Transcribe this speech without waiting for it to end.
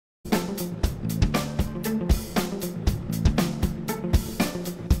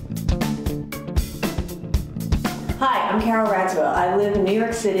I'm Carole Radziwill. I live in New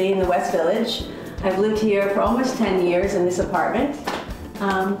York City in the West Village. I've lived here for almost 10 years in this apartment.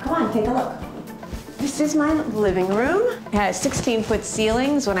 Come on, take a look. This is my living room. It has 16-foot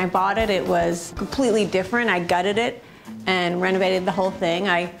ceilings. When I bought it, it was completely different. I gutted it and renovated the whole thing.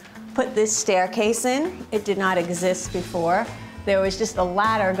 I put this staircase in. It did not exist before. There was just a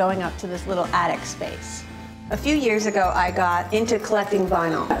ladder going up to this little attic space. A few years ago, I got into collecting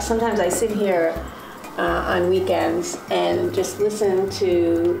vinyl. Sometimes I sit here on weekends and just listen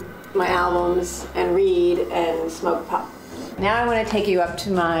to my albums and read and smoke pop. Now I want to take you up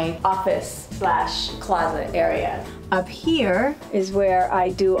to my office/closet area. Up here is where I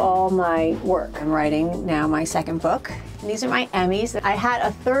do all my work. I'm writing now my second book. These are my Emmys. I had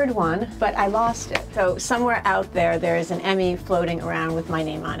a third one, but I lost it. So somewhere out there, there is an Emmy floating around with my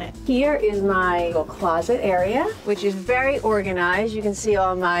name on it. Here is my little closet area, which is very organized. You can see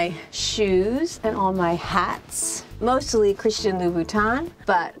all my shoes and all my hats. Mostly Christian Louboutin,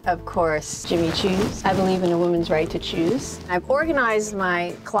 but of course, Jimmy Choos. I believe in a woman's right to choose. I've organized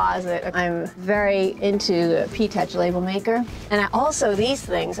my closet. I'm very into P-Touch label maker. And these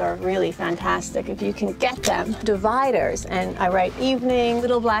things are really fantastic if you can get them. Dividers, and I write evening,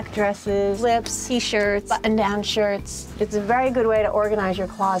 little black dresses, lips, t-shirts, button-down shirts. It's a very good way to organize your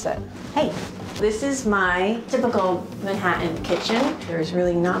closet. Hey. This is my typical Manhattan kitchen. There's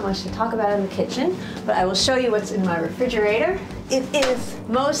really not much to talk about in the kitchen, but I will show you what's in my refrigerator. It is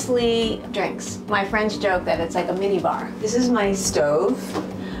mostly drinks. My friends joke that it's like a mini bar. This is my stove,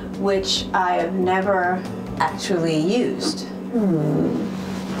 which I have never actually used.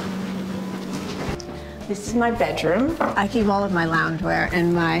 This is my bedroom. I keep all of my loungewear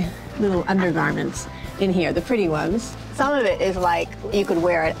and my little undergarments in here, the pretty ones. Some of it is like you could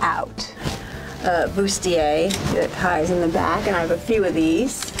wear it out. Bustier that ties in the back, and I have a few of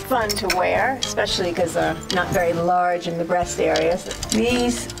these. Fun to wear, especially because they're not very large in the breast areas.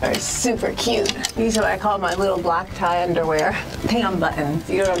 These are super cute. These are what I call my little black tie underwear. Tam buttons.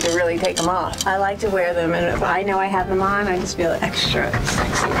 You don't have to really take them off. I like to wear them, and if I know I have them on, I just feel extra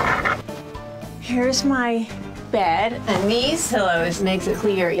sexy. Here's my bed, and these pillows makes it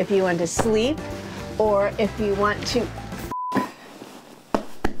clear if you want to sleep or if you want to.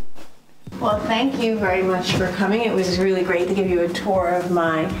 Well, thank you very much for coming. It was really great to give you a tour of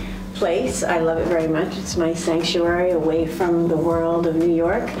my place. I love it very much. It's my sanctuary away from the world of New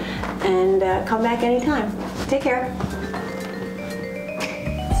York. And come back anytime. Take care.